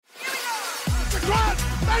It's a cross!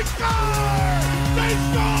 They score! They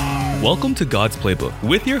score! Welcome to God's Playbook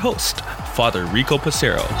with your host, Father Rico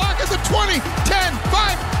Passero. Lock is a 20, 10,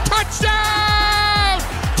 5, touchdown!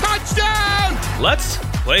 Touchdown! Let's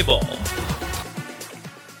play ball.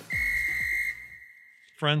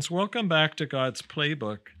 Friends, welcome back to God's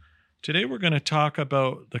Playbook. Today we're going to talk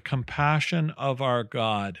about the compassion of our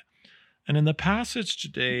God. And in the passage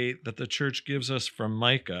today that the church gives us from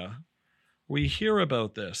Micah, we hear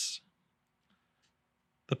about this.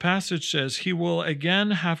 The passage says, "He will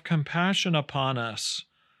again have compassion upon us.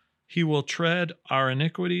 He will tread our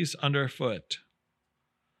iniquities underfoot.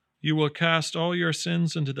 You will cast all your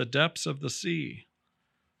sins into the depths of the sea.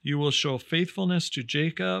 You will show faithfulness to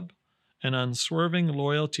Jacob and unswerving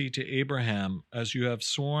loyalty to Abraham, as you have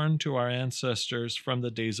sworn to our ancestors from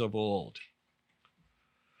the days of old."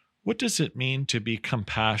 What does it mean to be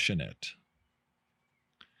compassionate?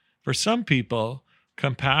 For some people,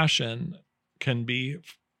 compassion can be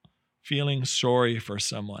feeling sorry for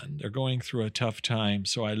someone. They're going through a tough time,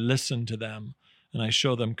 so I listen to them and I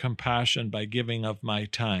show them compassion by giving of my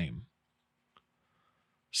time.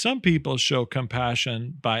 Some people show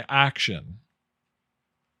compassion by action.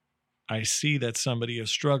 I see that somebody is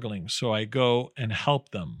struggling, so I go and help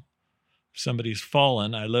them. If somebody's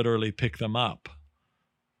fallen, I literally pick them up.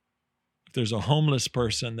 If there's a homeless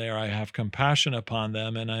person there, I have compassion upon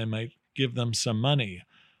them and I might give them some money,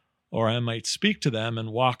 or I might speak to them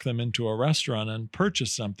and walk them into a restaurant and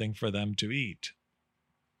purchase something for them to eat.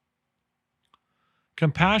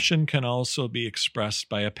 Compassion can also be expressed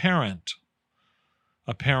by a parent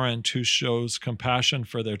who shows compassion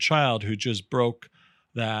for their child who just broke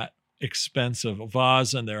that expensive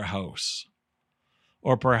vase in their house,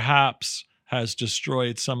 or perhaps has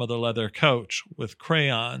destroyed some of the leather couch with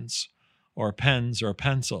crayons or pens or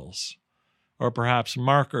pencils, or perhaps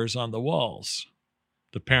markers on the walls.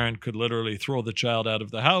 The parent could literally throw the child out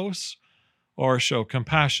of the house or show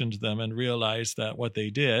compassion to them and realize that what they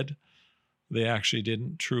did, they actually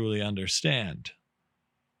didn't truly understand,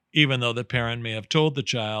 even though the parent may have told the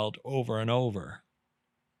child over and over.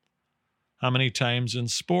 How many times in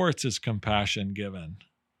sports is compassion given?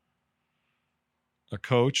 A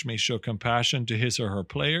coach may show compassion to his or her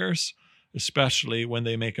players, especially when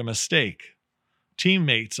they make a mistake.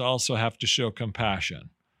 Teammates also have to show compassion.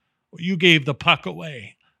 You gave the puck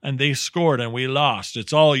away, and they scored, and we lost.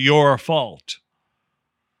 It's all your fault.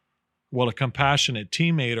 Well, a compassionate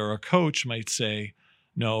teammate or a coach might say,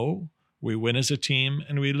 no, we win as a team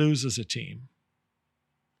and we lose as a team.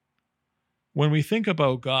 When we think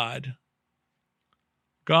about God,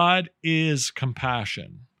 God is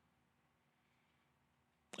compassion.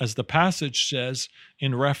 As the passage says,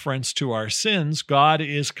 in reference to our sins, God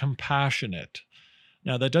is compassionate.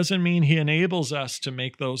 Now, that doesn't mean he enables us to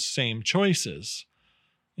make those same choices.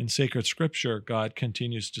 In sacred scripture, God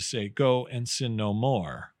continues to say, go and sin no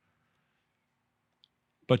more.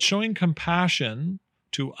 But showing compassion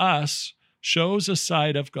to us shows a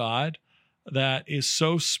side of God that is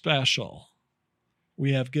so special.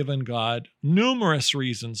 We have given God numerous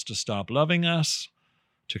reasons to stop loving us,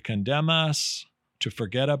 to condemn us, to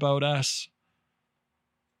forget about us.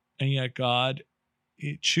 And yet God,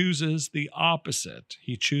 he chooses the opposite.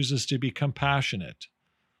 He chooses to be compassionate.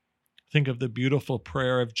 Think of the beautiful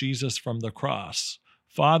prayer of Jesus from the cross.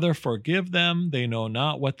 Father, forgive them, they know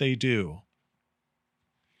not what they do.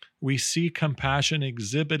 We see compassion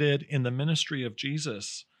exhibited in the ministry of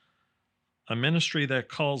Jesus, a ministry that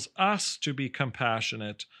calls us to be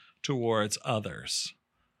compassionate towards others.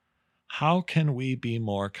 How can we be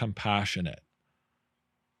more compassionate?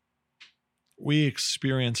 We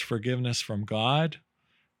experience forgiveness from God.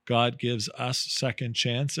 God gives us second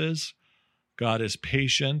chances. God is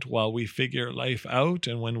patient while we figure life out,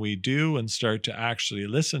 and when we do and start to actually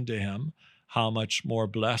listen to him, how much more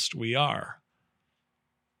blessed we are.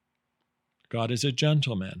 God is a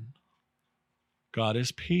gentleman. God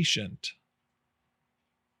is patient.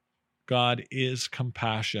 God is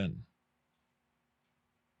compassion.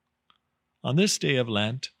 On this day of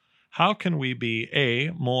Lent, how can we be A,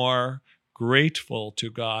 more grateful to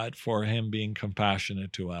God for him being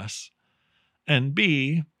compassionate to us, and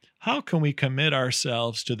B, how can we commit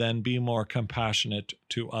ourselves to then be more compassionate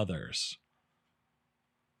to others?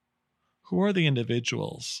 Who are the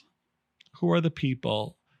individuals? Who are the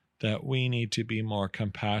people that we need to be more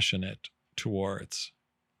compassionate towards?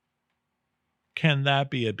 Can that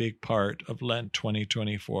be a big part of Lent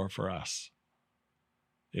 2024 for us?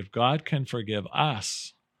 If God can forgive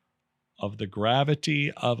us of the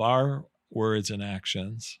gravity of our words and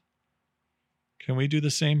actions, can we do the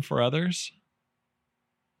same for others?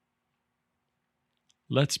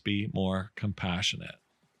 Let's be more compassionate.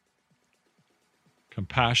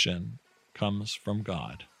 Compassion comes from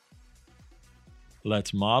God.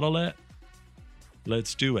 Let's model it,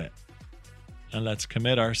 let's do it, and let's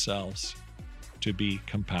commit ourselves to be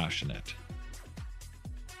compassionate.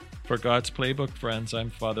 For God's Playbook, friends, I'm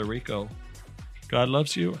Father Rico. God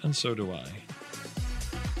loves you, and so do I.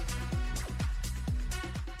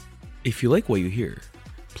 If you like what you hear,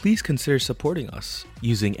 please consider supporting us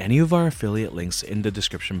using any of our affiliate links in the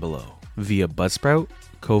description below via Buzzsprout,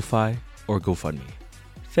 Ko-Fi, or GoFundMe.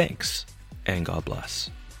 Thanks, and God bless.